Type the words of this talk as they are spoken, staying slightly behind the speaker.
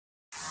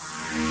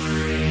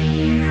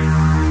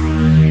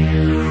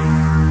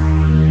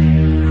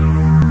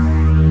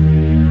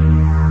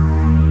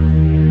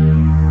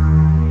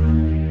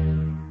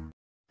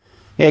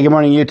Hey, good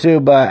morning,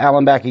 YouTube.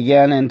 Alan back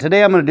again, and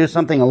today I'm going to do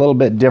something a little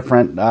bit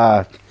different.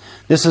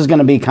 This is going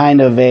to be kind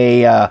of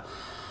a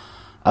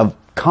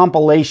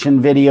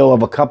compilation video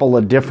of a couple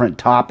of different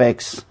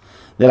topics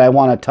that I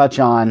want to touch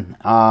on,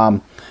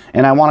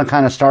 and I want to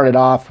kind of start it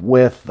off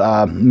with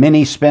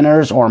mini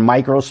spinners or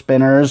micro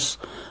spinners.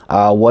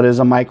 What is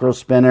a micro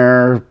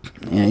spinner?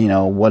 You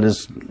know, what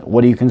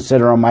do you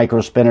consider a micro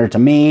spinner? To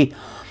me,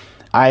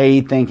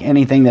 I think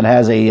anything that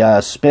has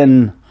a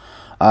spin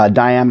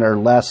diameter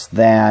less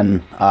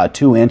than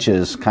 2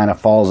 inches kind of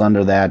falls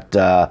under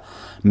that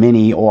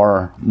mini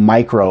or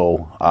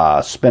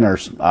micro spinner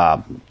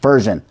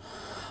version.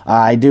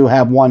 I do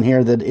have one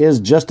here that is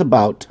just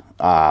about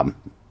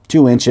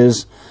 2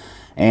 inches,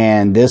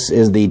 and this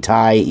is the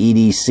Thai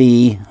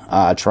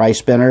EDC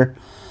tri-spinner.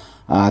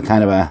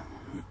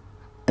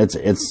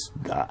 It's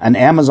an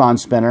Amazon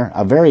spinner,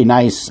 a very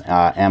nice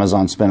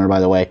Amazon spinner, by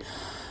the way.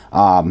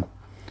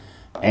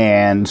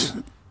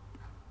 And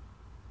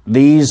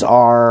these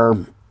are,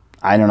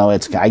 I don't know,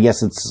 I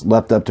guess it's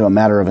left up to a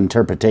matter of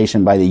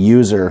interpretation by the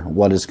user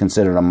what is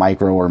considered a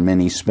micro or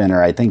mini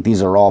spinner. I think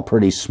these are all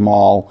pretty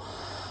small,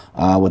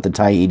 with the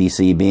Thai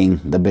EDC being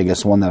the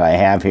biggest one that I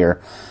have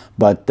here.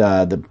 But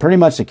pretty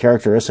much the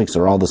characteristics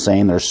are all the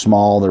same. They're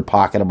small, they're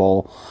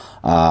pocketable.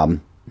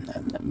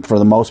 For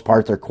the most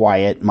part, they're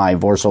quiet. My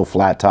Vorso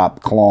flat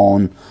top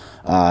clone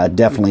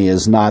definitely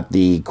is not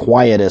the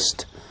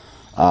quietest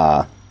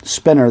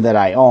spinner that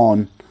I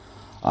own.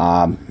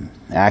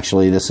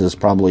 Actually, this is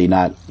probably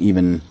not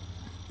even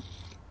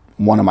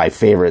one of my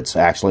favorites,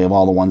 actually, of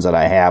all the ones that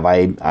I have.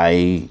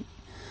 I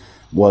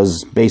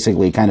was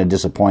basically kind of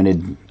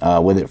disappointed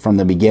with it from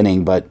the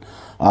beginning, but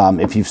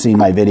if you've seen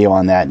my video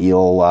on that,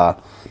 you'll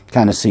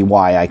kind of see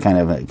why. I kind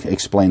of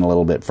explain a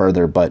little bit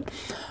further, but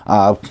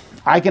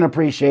I can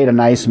appreciate a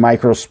nice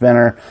micro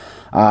spinner.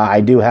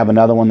 I do have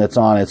another one that's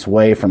on its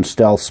way from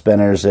Stealth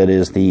Spinners. It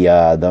is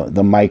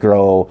the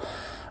micro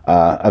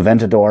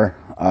Aventador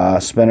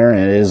spinner, and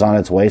it is on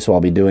its way, so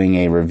I'll be doing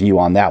a review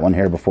on that one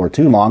here before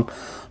too long.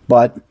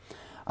 But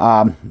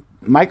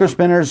micro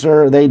spinners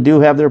they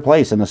do have their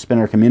place in the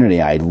spinner community.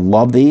 I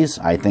love these.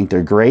 I think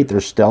they're great. They're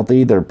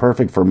stealthy. They're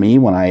perfect for me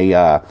when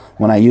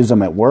I use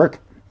them at work.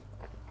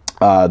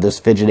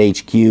 This Fidget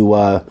HQ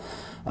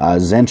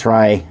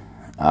Zen-Tri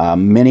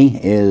Mini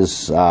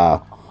is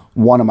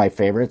one of my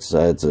favorites.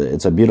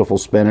 It's a beautiful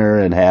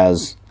spinner. It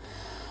has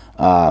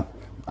a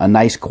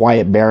nice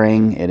quiet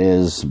bearing. It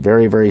is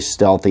very, very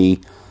stealthy,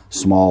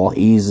 small,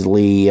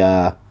 easily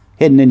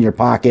hidden in your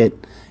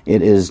pocket.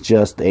 It is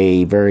just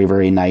a very,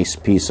 very nice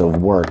piece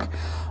of work.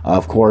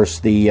 Of course,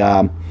 the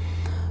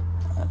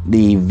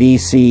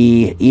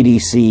VC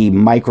EDC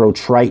Micro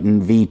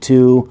Triton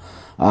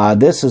V2.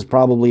 This is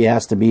probably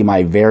has to be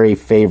my very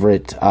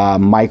favorite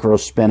micro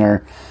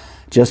spinner,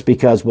 just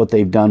because what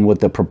they've done with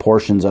the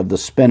proportions of the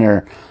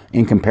spinner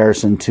in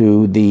comparison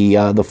to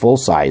the full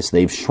size.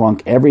 They've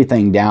shrunk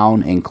everything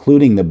down,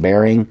 including the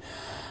bearing,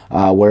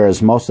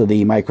 whereas most of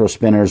the micro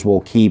spinners will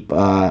keep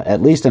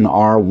at least an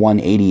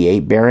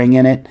R188 bearing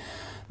in it.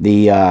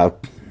 The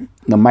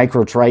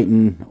Micro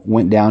Triton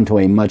went down to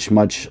a much,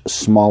 much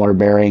smaller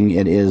bearing.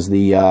 It is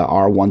the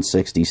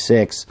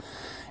R166,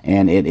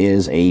 and it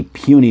is a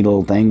puny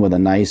little thing with a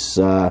nice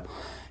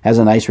has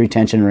a nice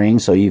retention ring,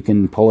 so you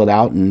can pull it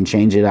out and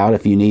change it out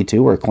if you need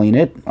to, or clean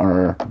it,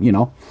 or, you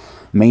know,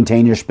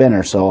 maintain your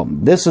spinner. So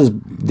this is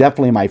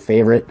definitely my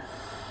favorite.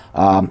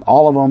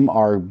 All of them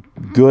are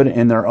good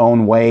in their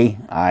own way.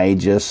 I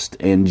just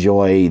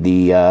enjoy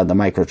the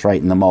Micro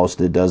Triton the most.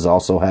 It does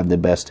also have the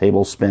best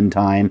table spin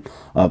time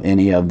of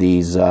any of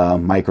these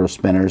micro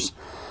spinners.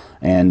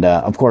 And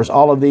of course,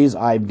 all of these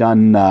I've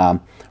done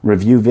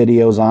review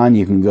videos on.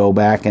 You can go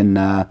back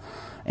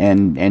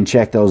and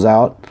check those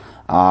out.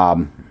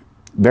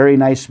 Very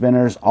nice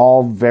spinners,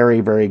 all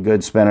very, very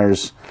good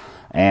spinners,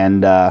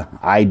 and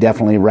I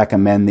definitely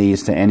recommend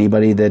these to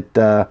anybody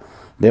that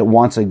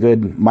wants a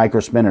good micro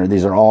spinner.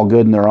 These are all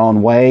good in their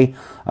own way.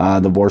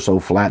 The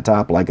Vorso flat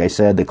top, like I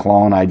said, the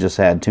clone, I just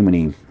had too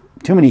many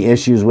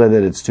issues with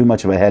it. It's too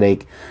much of a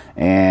headache,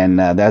 and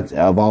that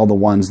of all the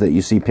ones that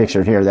you see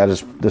pictured here,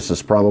 this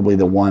is probably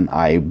the one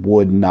I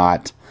would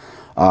not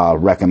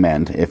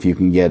recommend. If you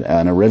can get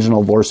an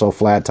original Vorso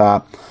flat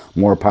top,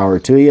 more power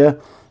to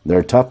you.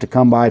 They're tough to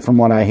come by from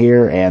what I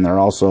hear, and they're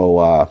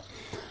also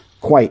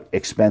quite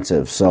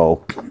expensive.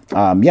 So,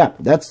 yeah,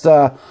 that's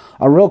a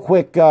real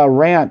quick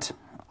rant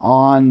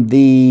on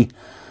the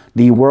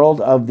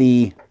world of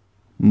the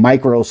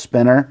micro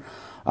spinner.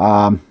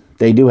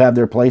 They do have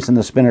their place in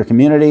the spinner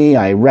community.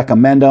 I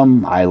recommend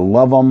them. I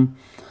love them.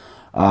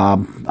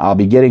 I'll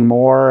be getting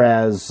more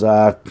as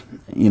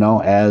you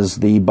know, as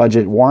the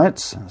budget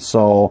warrants.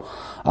 So,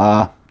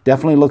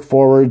 definitely look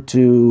forward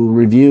to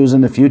reviews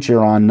in the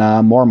future on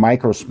more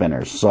micro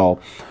spinners.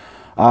 So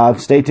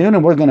stay tuned,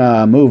 and we're going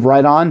to move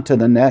right on to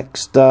the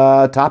next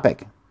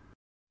topic.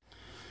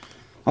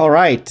 All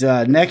right,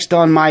 next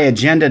on my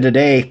agenda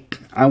today,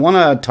 I want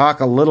to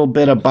talk a little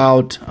bit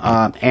about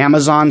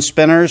Amazon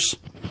spinners.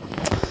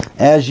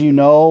 As you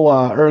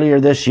know, earlier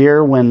this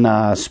year when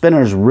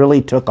spinners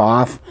really took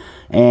off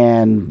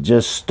and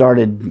just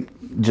started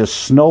just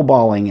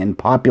snowballing in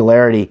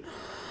popularity.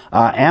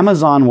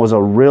 Amazon was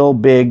a real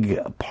big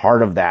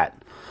part of that.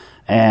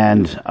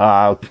 And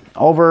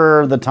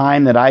over the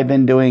time that I've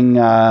been doing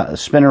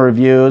spinner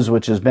reviews,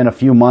 which has been a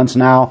few months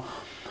now,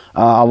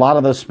 a lot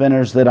of the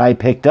spinners that I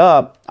picked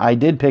up, I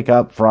did pick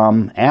up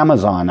from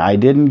Amazon. I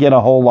didn't get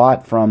a whole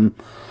lot from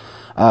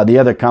the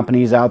other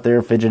companies out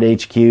there, Fidget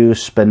HQ,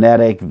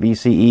 Spinetic,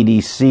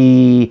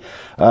 VCEDC,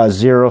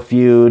 Zero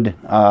Feud,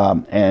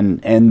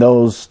 and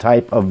those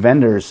type of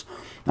vendors.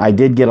 I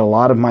did get a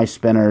lot of my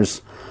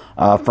spinners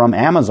from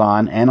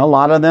Amazon, and a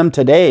lot of them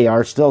today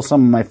are still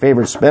some of my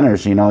favorite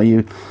spinners. You know,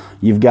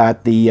 you've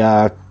got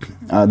the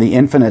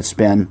Infinite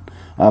Spin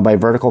by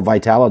Vertical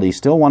Vitality,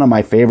 still one of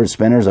my favorite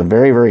spinners. A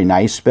very, very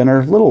nice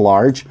spinner, a little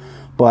large,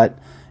 but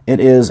it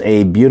is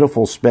a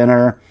beautiful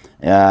spinner.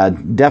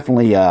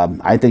 Definitely,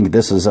 I think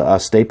this is a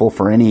staple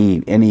for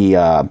any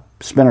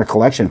spinner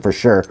collection for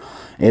sure.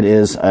 It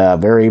is a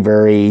very,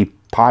 very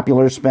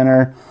popular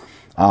spinner.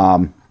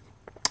 A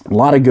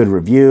lot of good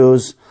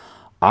reviews.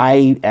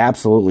 I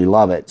absolutely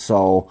love it.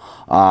 So,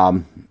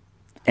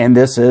 and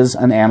this is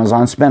an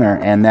Amazon spinner,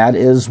 and that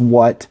is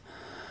what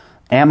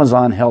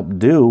Amazon helped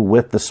do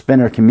with the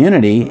spinner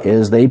community,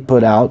 is they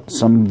put out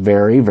some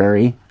very,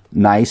 very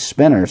nice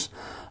spinners.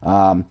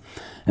 And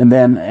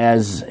then,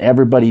 as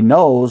everybody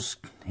knows,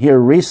 here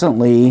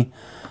recently,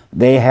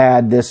 they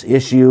had this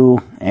issue,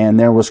 and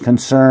there was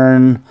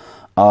concern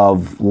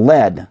of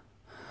lead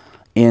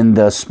in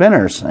the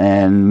spinners,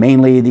 and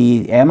mainly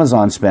the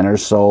Amazon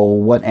spinners. So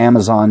what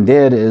Amazon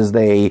did is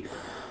they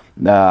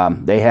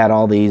had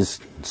all these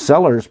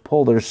sellers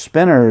pull their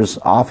spinners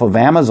off of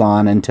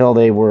Amazon until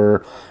they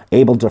were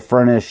able to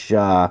furnish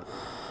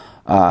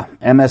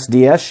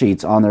MSDS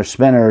sheets on their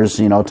spinners,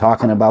 you know,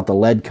 talking about the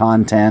lead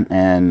content.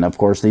 And of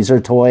course, these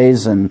are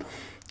toys, and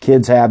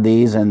kids have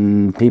these,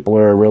 and people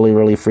are really,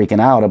 really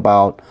freaking out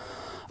about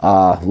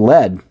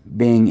lead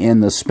being in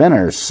the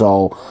spinners.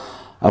 So,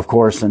 of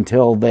course,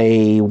 until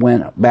they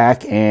went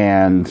back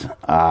and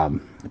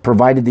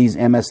provided these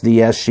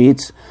MSDS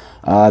sheets,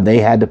 they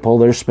had to pull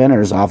their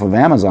spinners off of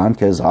Amazon,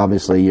 because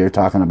obviously you're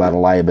talking about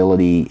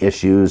liability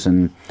issues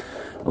and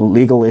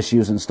legal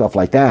issues and stuff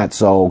like that.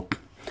 So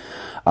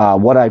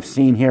what I've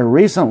seen here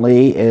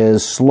recently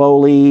is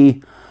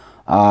slowly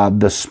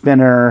the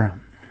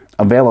spinner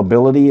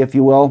availability, if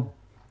you will,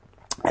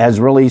 has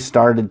really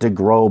started to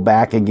grow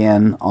back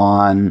again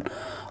on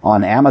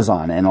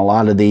Amazon. And a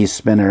lot of these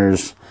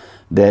spinners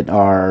that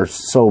are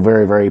so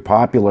very, very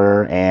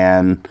popular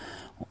and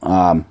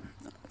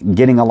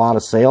getting a lot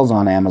of sales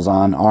on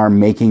Amazon are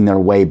making their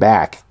way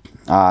back.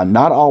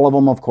 Not all of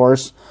them, of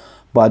course,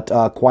 but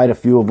quite a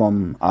few of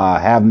them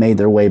have made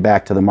their way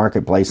back to the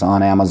marketplace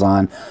on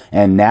Amazon,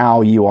 and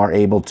now you are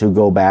able to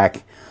go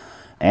back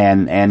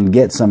and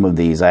get some of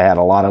these. I had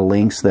a lot of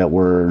links that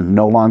were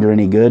no longer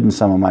any good in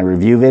some of my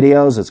review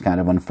videos. It's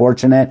kind of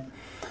unfortunate,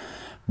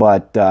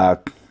 but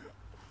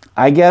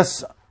I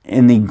guess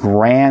in the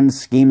grand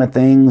scheme of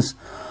things,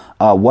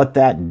 what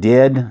that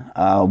did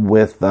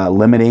with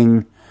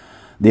limiting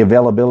the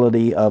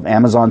availability of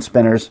Amazon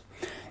spinners,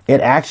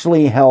 it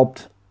actually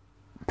helped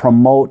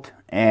promote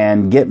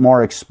and get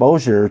more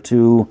exposure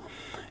to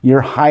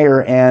your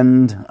higher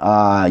end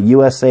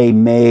USA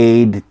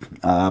made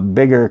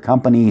bigger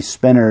company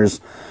spinners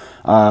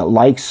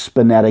like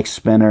Spinetic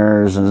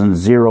spinners and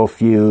Zero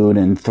Feud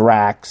and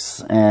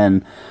Thrax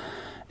and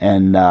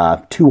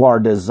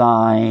 2R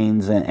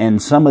Designs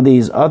and some of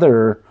these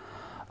other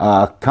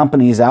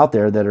companies out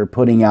there that are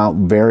putting out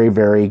very,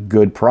 very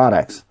good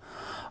products.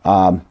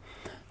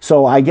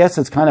 So I guess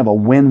it's kind of a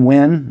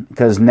win-win,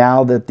 because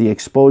now that the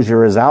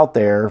exposure is out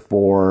there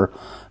for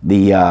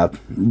the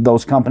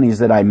those companies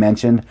that I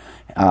mentioned,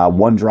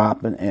 One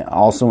Drop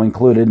also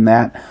included in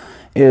that,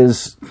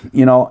 is,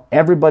 you know,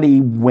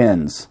 everybody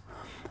wins.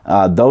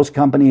 Those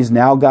companies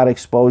now got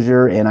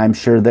exposure, and I'm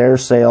sure their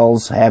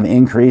sales have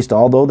increased,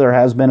 although there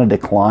has been a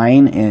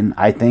decline in,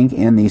 I think,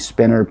 in the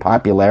spinner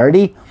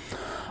popularity.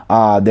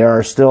 There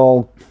are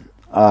still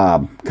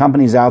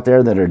companies out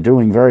there that are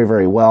doing very,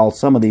 very well.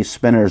 Some of these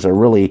spinners are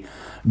really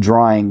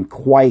drawing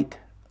quite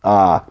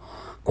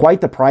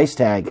the price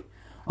tag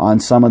on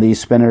some of these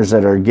spinners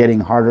that are getting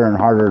harder and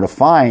harder to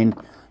find.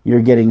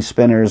 You're getting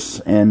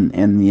spinners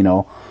in you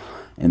know,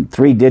 in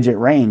 3-digit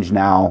range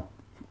now,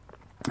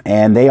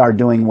 and they are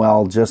doing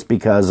well just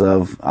because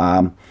of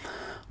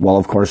well,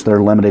 of course,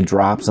 they're limited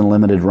drops and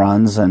limited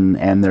runs, and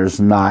there's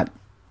not,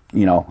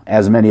 you know,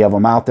 as many of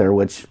them out there,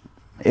 which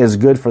is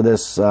good for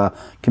this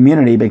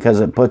community,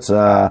 because it puts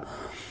kind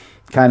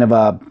of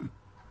a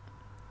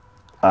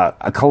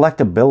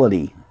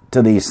collectability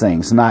to these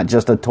things, not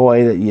just a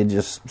toy that you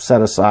just set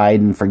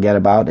aside and forget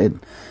about.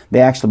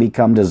 They actually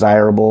become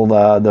desirable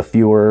the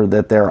fewer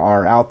that there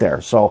are out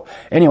there. So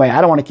anyway,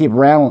 I don't want to keep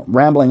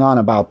rambling on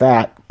about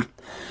that.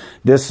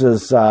 This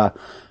is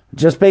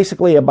just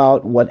basically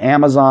about what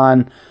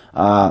Amazon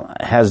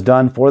has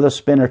done for the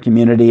spinner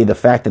community. The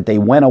fact that they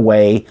went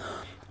away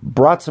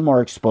brought some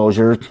more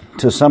exposure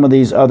to some of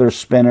these other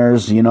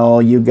spinners. You know,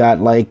 you got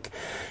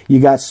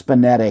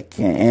Spinetic,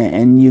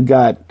 and you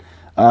got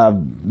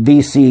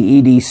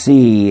VC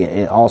EDC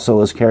it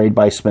also is carried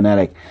by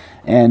Spinetic,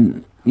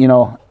 and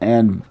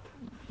and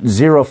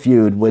Zero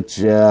Feud, which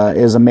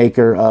is a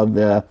maker of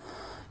the,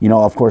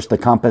 of course, the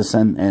Compass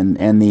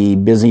and the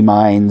Busy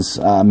Minds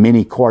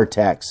Mini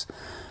Cortex.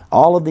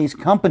 All of these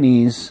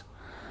companies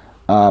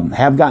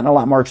have gotten a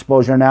lot more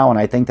exposure now, and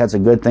I think that's a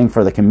good thing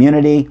for the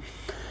community.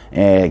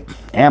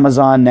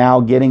 Amazon now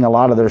getting a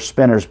lot of their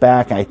spinners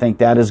back. I think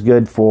that is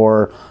good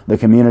for the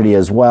community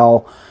as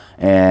well.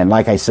 And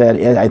like I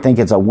said, I think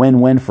it's a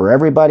win-win for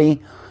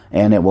everybody,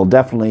 and it will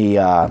definitely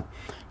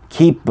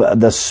keep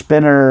the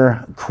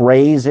spinner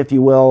craze, if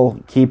you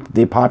will, keep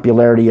the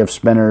popularity of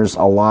spinners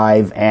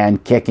alive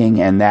and kicking,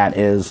 and that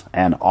is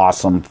an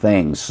awesome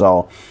thing.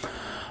 So,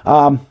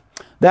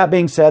 that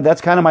being said,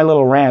 that's kind of my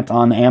little rant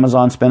on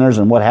Amazon spinners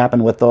and what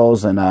happened with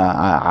those, and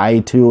I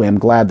too am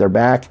glad they're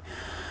back.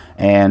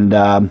 And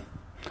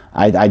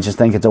I just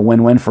think it's a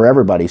win-win for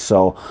everybody.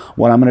 So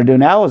what I'm going to do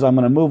now is I'm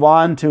going to move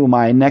on to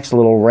my next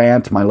little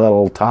rant, my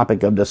little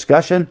topic of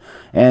discussion,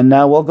 and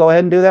we'll go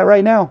ahead and do that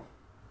right now.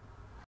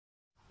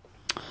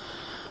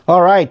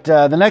 All right,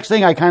 the next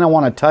thing I kind of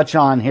want to touch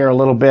on here a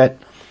little bit,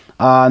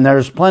 and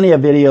there's plenty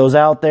of videos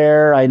out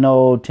there. I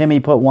know Timmy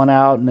put one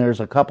out, and there's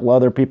a couple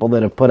other people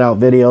that have put out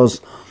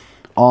videos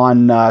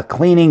on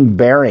cleaning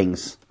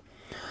bearings.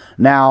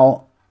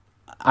 Now,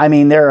 I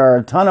mean, there are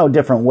a ton of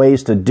different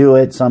ways to do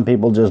it. Some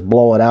people just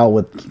blow it out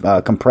with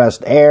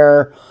compressed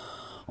air,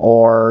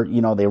 or,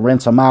 they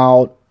rinse them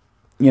out.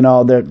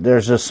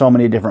 There's just so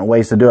many different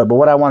ways to do it. But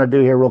what I want to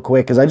do here real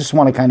quick is I just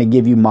want to kind of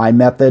give you my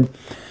method,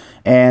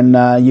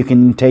 and you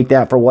can take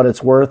that for what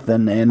it's worth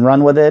and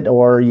run with it,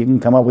 or you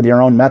can come up with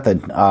your own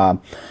method.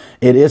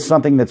 It is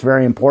something that's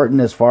very important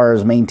as far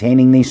as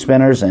maintaining these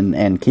spinners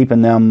and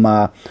keeping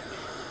them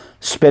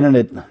spinning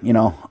at,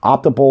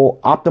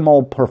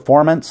 optimal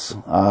performance,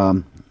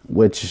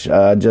 which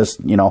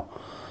just,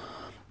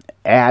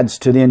 adds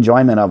to the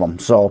enjoyment of them.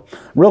 So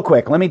real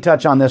quick, let me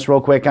touch on this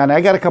real quick. And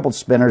I got a couple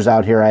spinners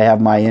out here. I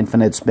have my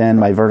Infinite Spin,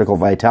 my Vertical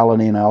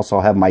Vitality, and I also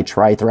have my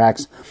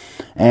Trithrax.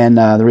 And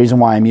the reason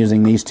why I'm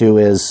using these two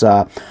is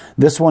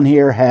this one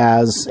here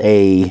has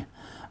a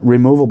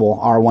removable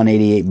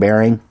R188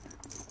 bearing.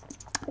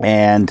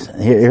 And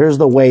here's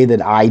the way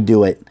that I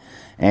do it.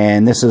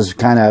 And this is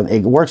kind of,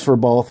 it works for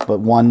both,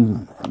 but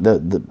one,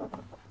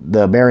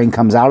 the bearing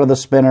comes out of the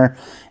spinner,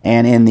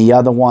 and in the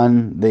other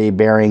one, the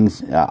bearing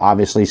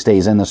obviously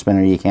stays in the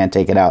spinner. You can't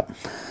take it out.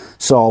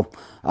 So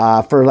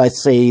for,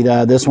 let's say,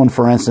 this one,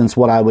 for instance,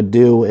 what I would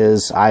do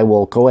is I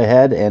will go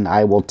ahead and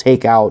I will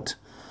take out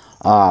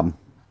the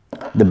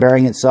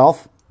bearing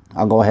itself.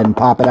 I'll go ahead and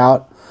pop it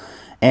out.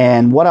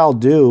 And what I'll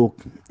do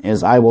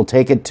is I will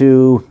take it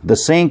to the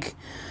sink,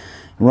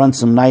 run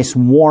some nice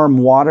warm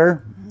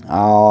water.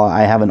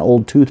 I have an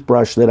old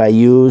toothbrush that I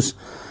use,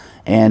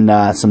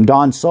 and some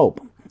Dawn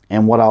soap.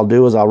 And what I'll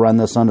do is I'll run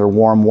this under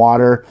warm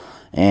water,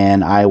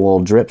 and I will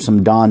drip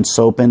some Dawn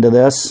soap into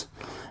this,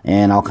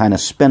 and I'll kind of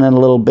spin it a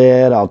little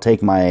bit. I'll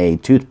take my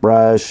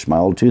toothbrush, my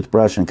old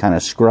toothbrush, and kind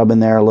of scrub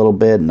in there a little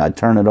bit, and I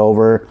turn it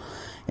over,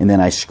 and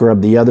then I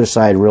scrub the other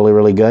side really,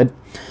 really good.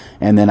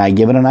 And then I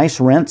give it a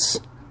nice rinse.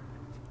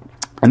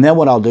 And then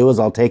what I'll do is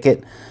I'll take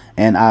it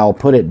and I'll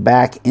put it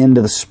back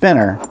into the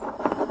spinner.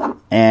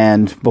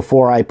 And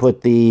before I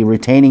put the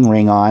retaining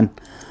ring on,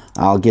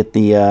 I'll get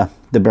the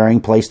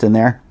bearing placed in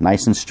there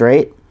nice and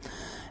straight,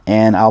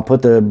 and I'll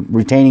put the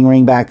retaining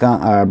ring back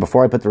on.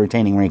 Before I put the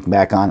retaining ring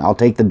back on, I'll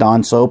take the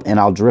Dawn soap and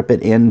I'll drip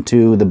it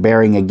into the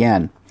bearing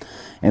again,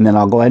 and then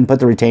I'll go ahead and put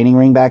the retaining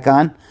ring back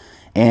on,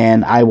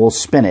 and I will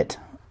spin it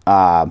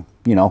a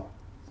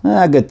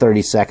good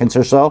 30 seconds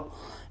or so,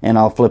 and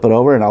I'll flip it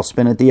over and I'll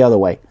spin it the other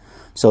way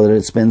so that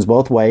it spins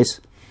both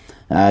ways.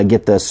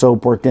 Get the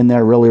soap worked in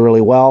there really,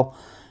 really well.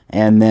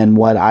 And then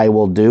what I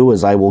will do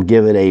is I will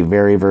give it a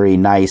very, very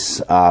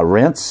nice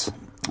rinse.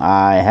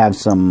 I have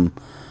some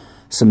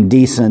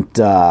decent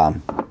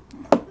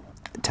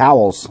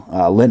towels,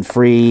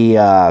 lint-free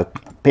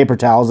paper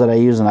towels that I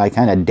use, and I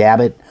kind of dab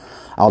it.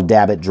 I'll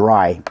dab it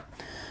dry.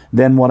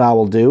 Then what I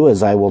will do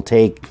is I will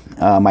take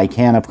my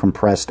can of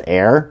compressed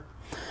air,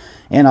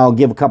 and I'll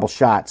give a couple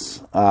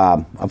shots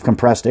of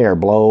compressed air,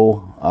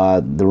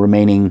 blow the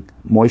remaining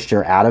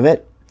moisture out of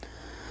it.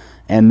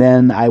 And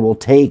then I will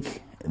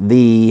take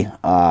the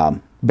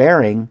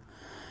bearing,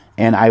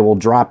 and I will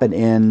drop it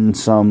in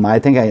some, I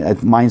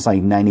think mine's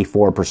like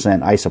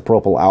 94%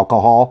 isopropyl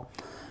alcohol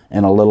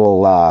in a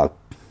little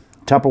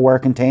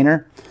Tupperware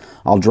container.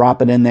 I'll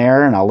drop it in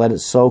there and I'll let it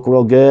soak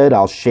real good.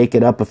 I'll shake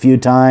it up a few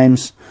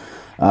times,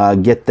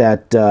 get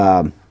that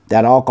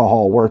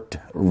alcohol worked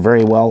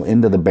very well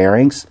into the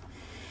bearings.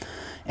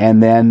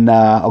 And then,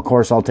 of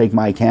course, I'll take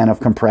my can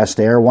of compressed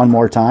air one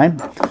more time,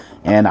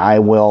 and I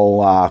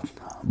will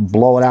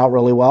blow it out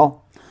really well.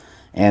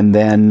 And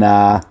then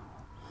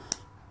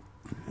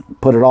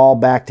put it all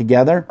back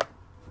together.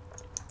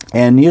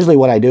 And usually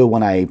what I do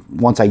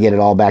once I get it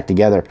all back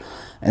together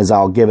is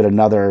I'll give it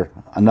another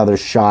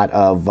shot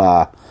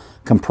of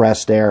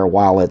compressed air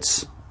while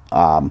it's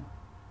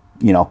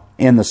you know,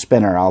 in the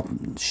spinner. I'll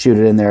shoot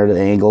it in there at the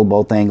angle,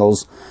 both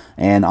angles,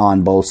 and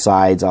on both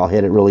sides. I'll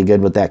hit it really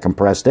good with that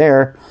compressed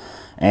air,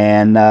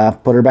 and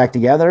put her back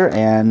together,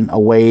 and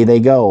away they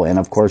go. And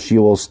of course,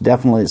 you will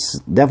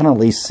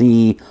definitely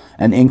see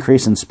an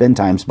increase in spin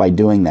times by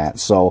doing that.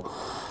 So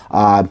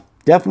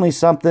definitely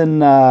something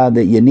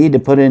that you need to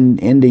put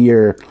into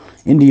your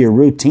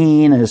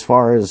routine as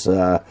far as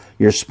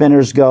your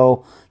spinners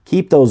go.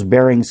 Keep those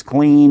bearings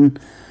clean,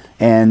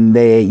 and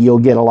you'll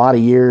get a lot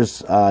of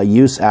years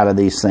use out of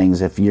these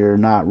things if you're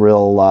not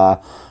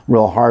real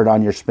hard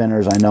on your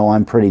spinners. I know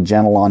I'm pretty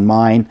gentle on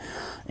mine,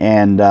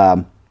 and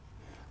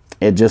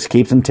it just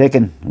keeps them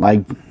ticking.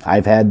 Like,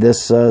 I've had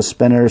this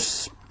spinner,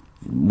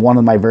 one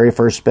of my very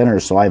first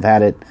spinners, so I've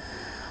had it,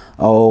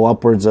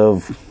 upwards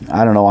of,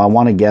 I don't know, I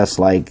want to guess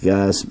like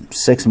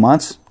 6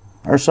 months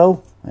or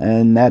so,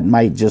 and that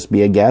might just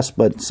be a guess,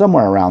 but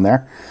somewhere around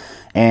there.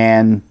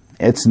 And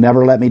it's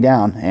never let me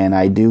down, and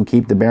I do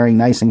keep the bearing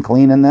nice and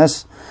clean in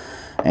this.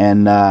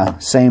 And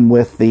same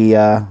with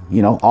the,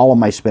 you know, all of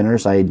my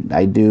spinners. I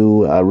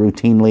do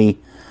routinely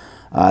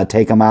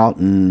take them out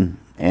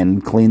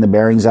and clean the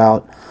bearings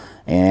out.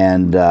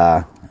 And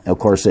of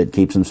course, it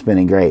keeps them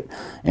spinning great.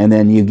 And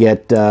then you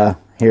get,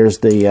 here's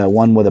the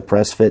one with a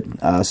press fit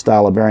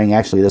style of bearing.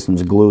 Actually, this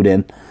one's glued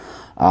in,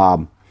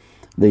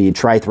 the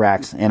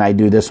Trithrax, and I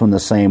do this one the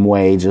same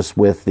way, just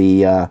with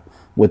the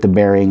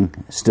bearing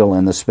still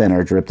in the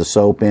spinner. Drip the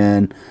soap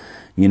in,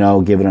 you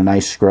know, give it a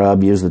nice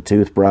scrub, use the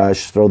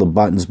toothbrush, throw the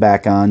buttons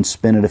back on,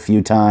 spin it a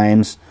few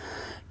times,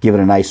 give it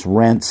a nice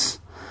rinse.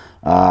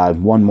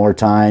 One more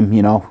time,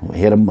 you know,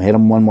 hit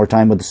them one more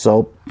time with the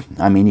soap.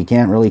 I mean, you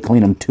can't really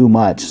clean them too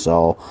much,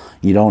 so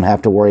you don't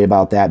have to worry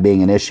about that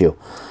being an issue.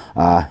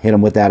 Hit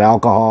them with that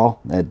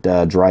alcohol. It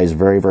dries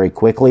very, very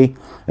quickly,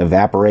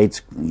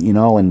 evaporates, you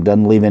know, and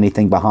doesn't leave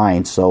anything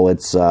behind. So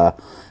it's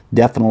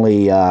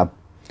definitely a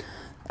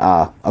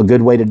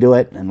good way to do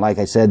it. And like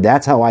I said,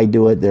 that's how I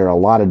do it. There are a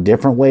lot of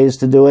different ways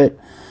to do it.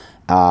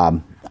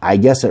 I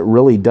guess it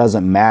really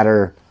doesn't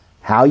matter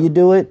how you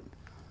do it,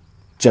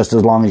 just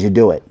as long as you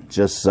do it.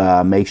 Just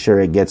make sure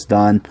it gets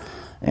done,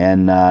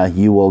 and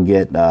you will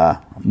get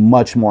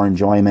much more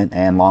enjoyment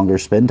and longer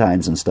spin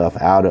times and stuff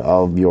out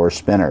of your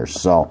spinners.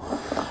 So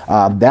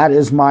that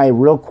is my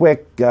real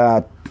quick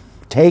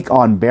take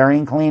on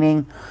bearing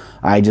cleaning.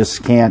 I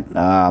just can't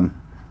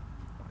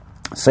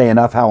say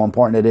enough how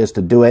important it is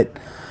to do it.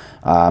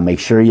 Make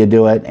sure you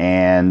do it,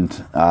 and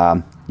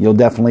you'll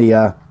definitely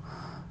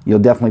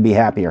be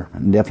happier,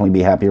 and definitely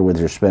be happier with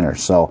your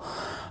spinners. So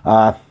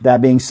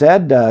that being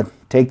said,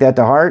 take that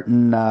to heart,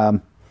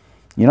 and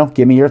you know,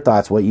 give me your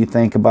thoughts, what you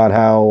think about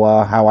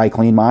how I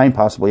clean mine,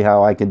 possibly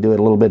how I could do it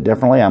a little bit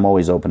differently. I'm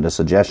always open to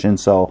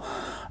suggestions. So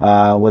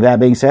with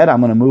that being said, I'm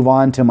going to move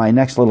on to my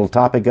next little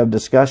topic of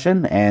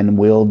discussion, and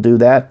we'll do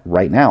that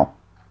right now.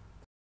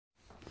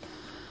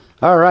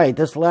 All right,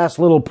 this last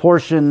little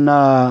portion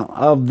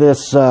of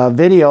this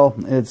video,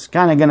 it's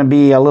kind of going to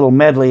be a little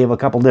medley of a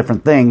couple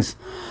different things.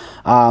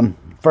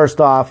 First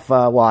off,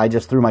 well, I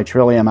just threw my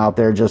Trillium out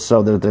there just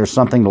so that there's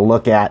something to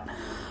look at.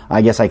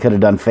 I guess I could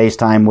have done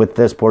FaceTime with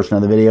this portion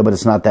of the video, but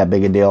it's not that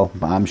big a deal.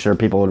 I'm sure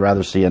people would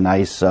rather see a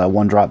nice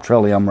one-drop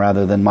Trillium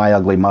rather than my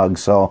ugly mug.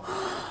 So,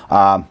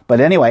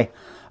 but anyway,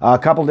 a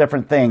couple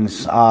different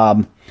things.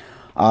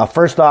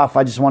 First off,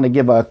 I just want to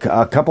give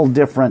a couple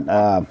different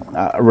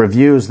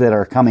reviews that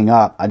are coming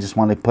up. I just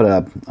want to put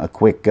a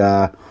quick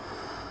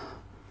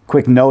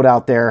note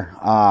out there.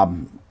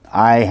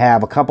 I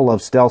have a couple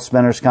of stealth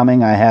spinners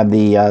coming. I have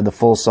the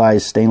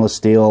full-size stainless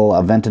steel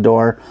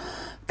Aventador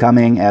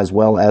coming, as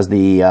well as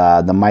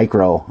the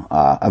micro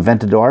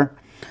Aventador.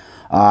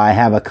 I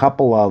have a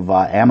couple of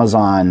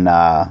Amazon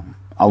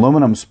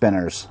aluminum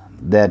spinners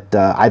that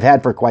I've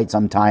had for quite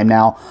some time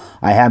now.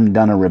 I haven't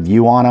done a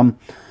review on them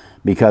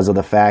because of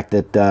the fact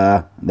that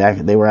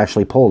they were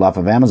actually pulled off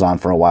of Amazon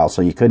for a while,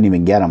 so you couldn't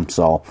even get them.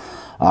 So,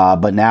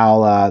 but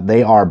now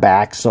they are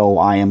back, so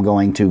I am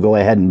going to go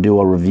ahead and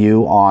do a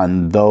review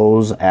on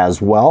those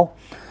as well.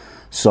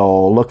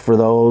 So look for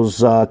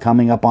those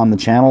coming up on the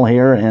channel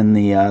here in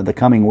the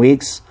coming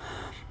weeks.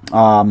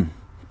 One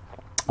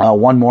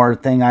more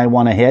thing I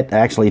want to hit.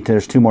 Actually,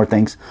 there's two more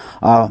things.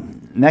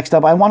 Next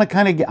up, I want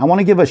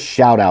to give a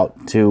shout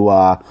out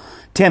to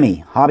Timmy,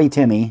 Hobby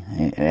Timmy,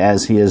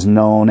 as he is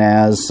known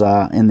as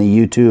in the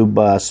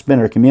YouTube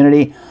spinner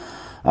community.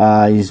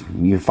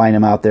 You find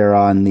him out there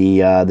on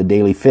the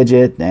Daily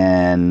Fidget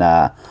and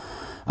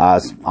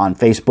on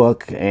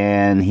Facebook,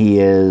 and he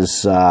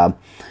is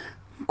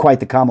quite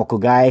the comical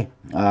guy.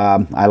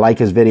 I like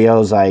his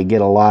videos. I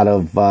get a lot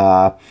of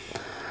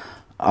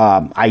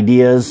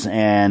ideas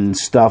and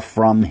stuff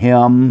from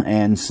him,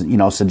 and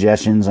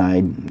suggestions.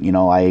 I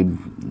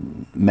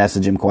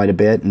message him quite a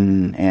bit,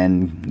 and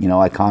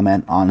I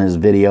comment on his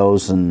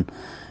videos and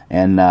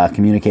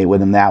communicate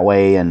with him that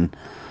way, and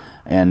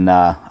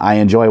I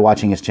enjoy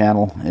watching his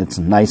channel. It's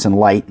nice and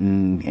light,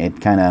 and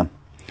it's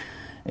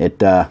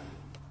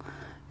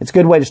a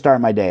good way to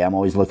start my day. I'm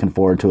always looking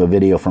forward to a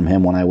video from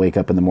him when I wake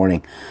up in the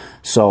morning.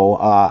 So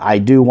I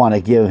do want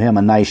to give him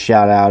a nice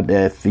shout out.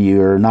 If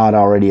you're not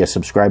already a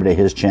subscriber to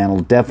his channel,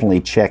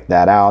 definitely check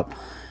that out.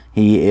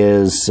 He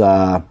is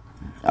a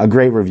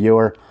great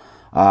reviewer,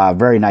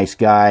 very nice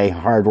guy,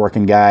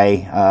 hardworking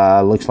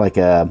guy, looks like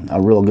a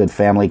real good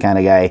family kind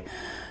of guy,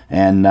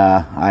 and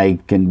I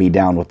can be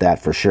down with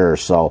that for sure.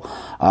 So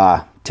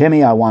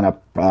Timmy, I want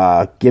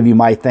to give you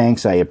my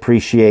thanks. I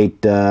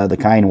appreciate the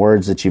kind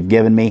words that you've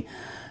given me.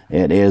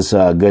 It is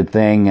a good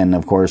thing, and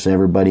of course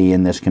everybody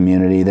in this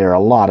community. There are a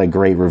lot of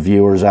great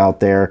reviewers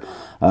out there.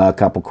 A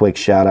couple quick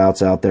shout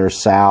outs out there.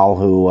 Sal,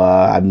 who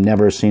I've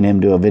never seen him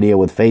do a video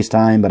with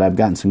FaceTime, but I've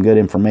gotten some good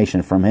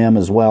information from him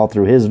as well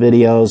through his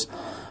videos.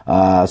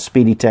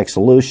 Speedy Tech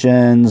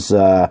Solutions,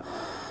 Mr.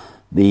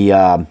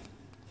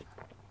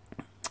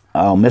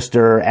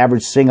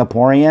 Average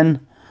Singaporean.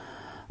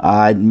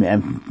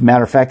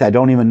 Matter of fact, I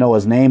don't even know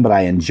his name, but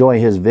I enjoy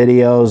his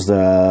videos.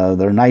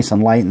 They're nice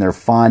and light and they're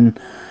fun.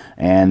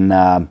 And,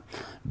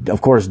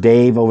 of course,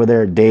 Dave over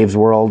there at Dave's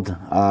World,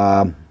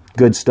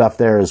 good stuff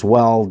there as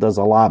well. Does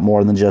a lot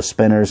more than just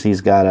spinners. He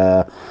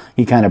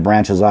kind of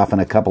branches off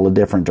in a couple of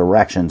different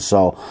directions.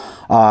 So,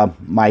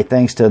 my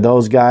thanks to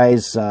those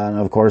guys.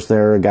 Of course,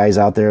 there are guys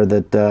out there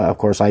that, of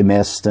course, I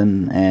missed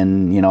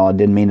and, you know, I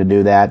didn't mean to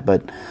do that,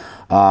 but,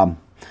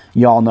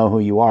 you all know who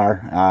you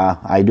are.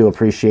 I do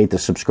appreciate the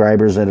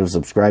subscribers that have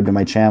subscribed to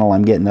my channel.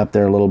 I'm getting up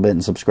there a little bit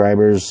in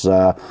subscribers.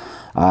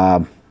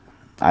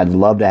 I'd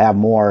love to have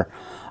more.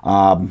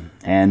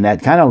 And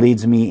that kind of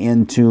leads me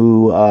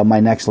into my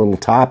next little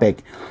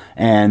topic,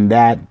 and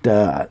that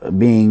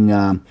being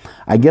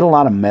I get a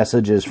lot of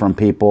messages from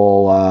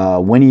people,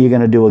 when are you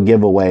going to do a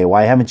giveaway?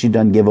 Why haven't you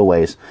done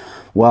giveaways?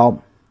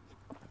 Well,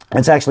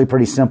 it's actually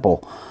pretty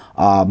simple.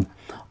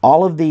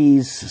 All of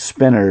these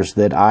spinners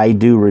that I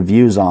do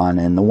reviews on,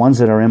 and the ones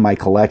that are in my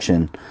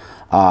collection,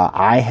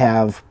 I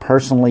have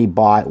personally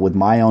bought with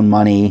my own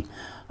money.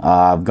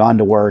 I've gone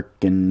to work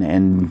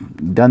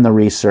and done the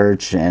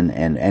research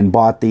and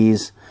bought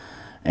these,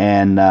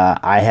 and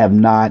I have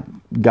not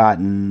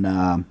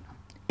gotten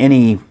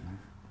any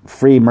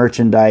free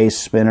merchandise,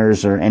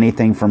 spinners, or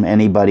anything from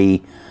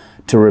anybody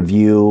to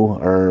review.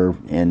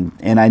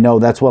 And I know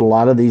that's what a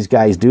lot of these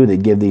guys do. They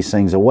give these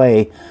things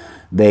away.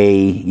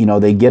 They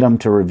get them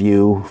to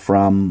review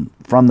from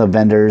the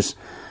vendors,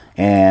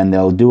 and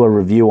they'll do a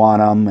review on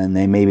them, and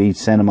they maybe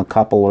send them a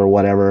couple or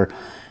whatever.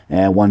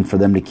 One for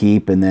them to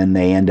keep, and then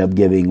they end up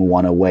giving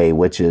one away,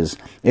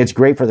 it's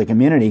great for the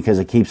community because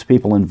it keeps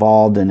people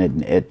involved,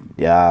 and it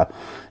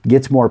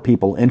gets more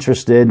people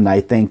interested, and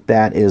I think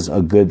that is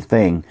a good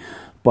thing.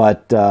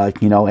 But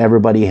you know,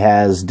 everybody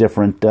has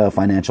different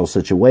financial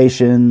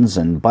situations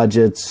and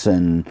budgets,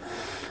 and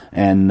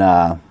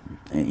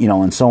you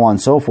know, and so on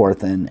and so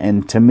forth.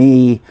 And to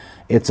me,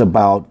 it's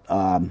about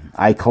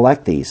I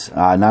collect these.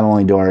 Not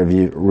only do I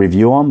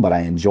review them, but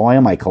I enjoy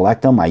them. I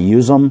collect them. I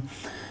use them.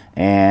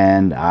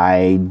 And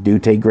I do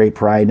take great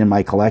pride in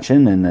my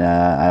collection, and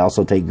I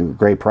also take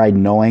great pride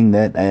knowing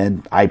that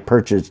I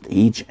purchased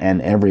each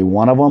and every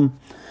one of them.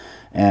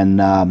 And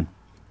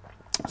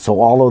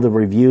so all of the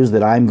reviews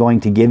that I'm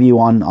going to give you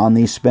on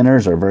these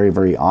spinners are very,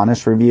 very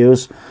honest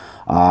reviews.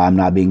 I'm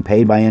not being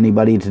paid by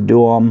anybody to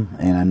do them,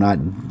 and I'm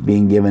not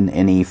being given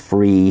any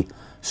free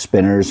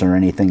spinners or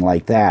anything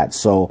like that.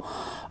 So,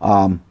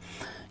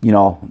 you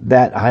know,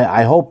 that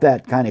I hope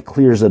that kind of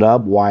clears it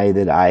up, why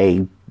that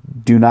I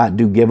do not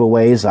do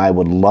giveaways. I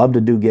would love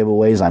to do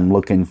giveaways. I'm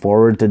looking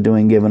forward to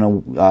doing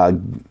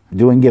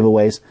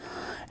giveaways,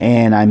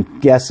 and I'm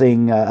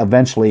guessing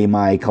eventually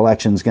my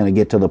collection's going to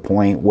get to the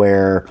point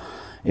where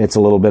it's a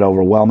little bit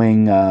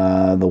overwhelming.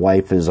 The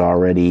wife is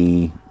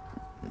already,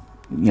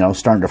 you know,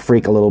 starting to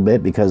freak a little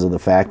bit because of the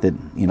fact that,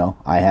 you know,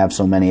 I have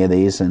so many of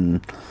these,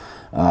 and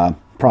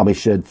probably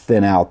should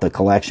thin out the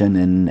collection,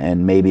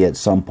 and maybe at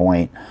some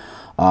point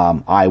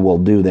I will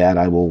do that.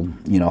 I will,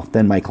 you know,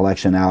 thin my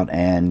collection out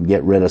and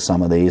get rid of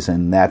some of these,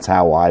 and that's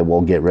how I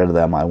will get rid of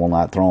them. I will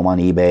not throw them on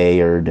eBay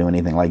or do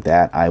anything like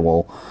that. I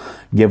will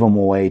give them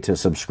away to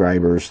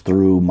subscribers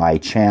through my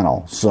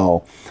channel.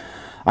 So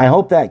I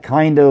hope that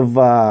kind of,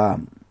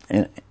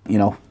 you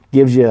know,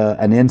 gives you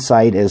an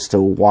insight as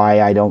to why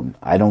I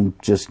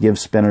don't just give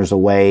spinners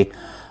away.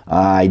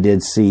 I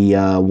did see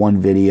one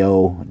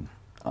video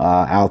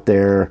out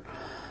there.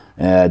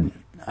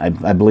 I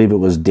believe it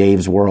was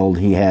Dave's World.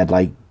 He had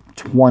like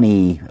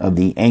 20 of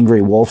the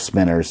Angry Wolf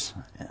spinners,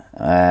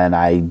 and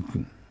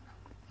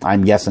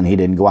I'm guessing he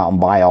didn't go out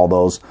and buy all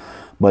those,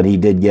 but he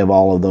did give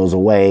all of those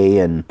away.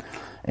 And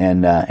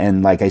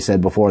like I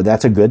said before,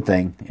 that's a good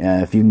thing.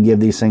 If you can give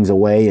these things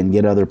away and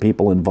get other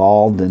people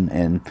involved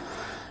and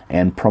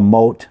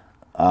promote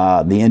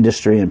the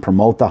industry and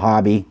promote the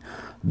hobby,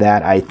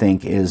 that I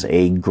think is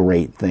a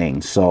great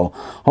thing. So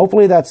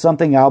hopefully that's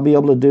something I'll be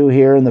able to do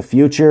here in the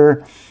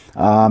future.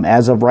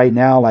 As of right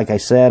now, like I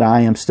said, I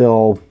am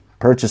still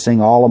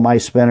purchasing all of my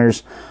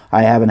spinners.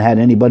 I haven't had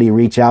anybody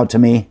reach out to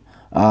me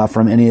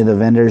from any of the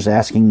vendors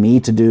asking me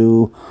to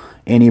do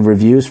any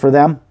reviews for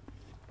them.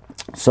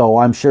 So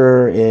I'm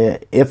sure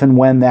if and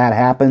when that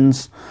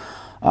happens,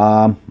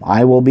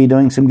 I will be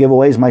doing some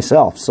giveaways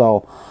myself.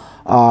 So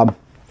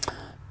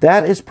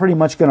that is pretty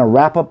much going to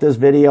wrap up this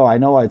video. I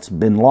know it's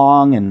been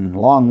long and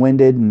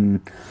long-winded,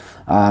 and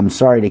I'm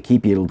sorry to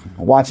keep you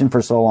watching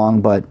for so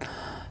long, but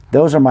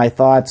those are my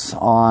thoughts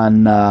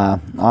on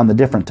the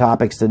different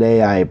topics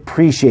today. I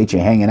appreciate you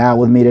hanging out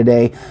with me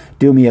today.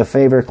 Do me a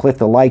favor, click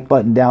the like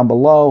button down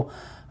below.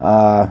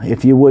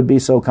 If you would be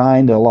so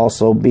kind, there'll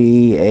also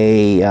be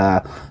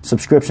a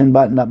subscription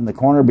button up in the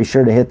corner. Be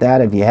sure to hit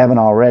that if you haven't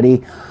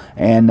already.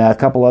 And a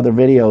couple other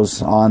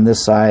videos on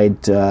this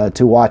side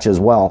to watch as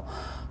well.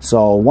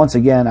 So once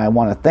again, I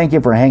want to thank you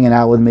for hanging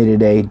out with me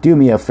today. Do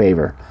me a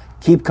favor.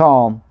 Keep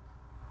calm.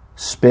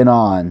 Spin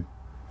on.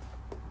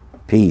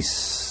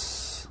 Peace.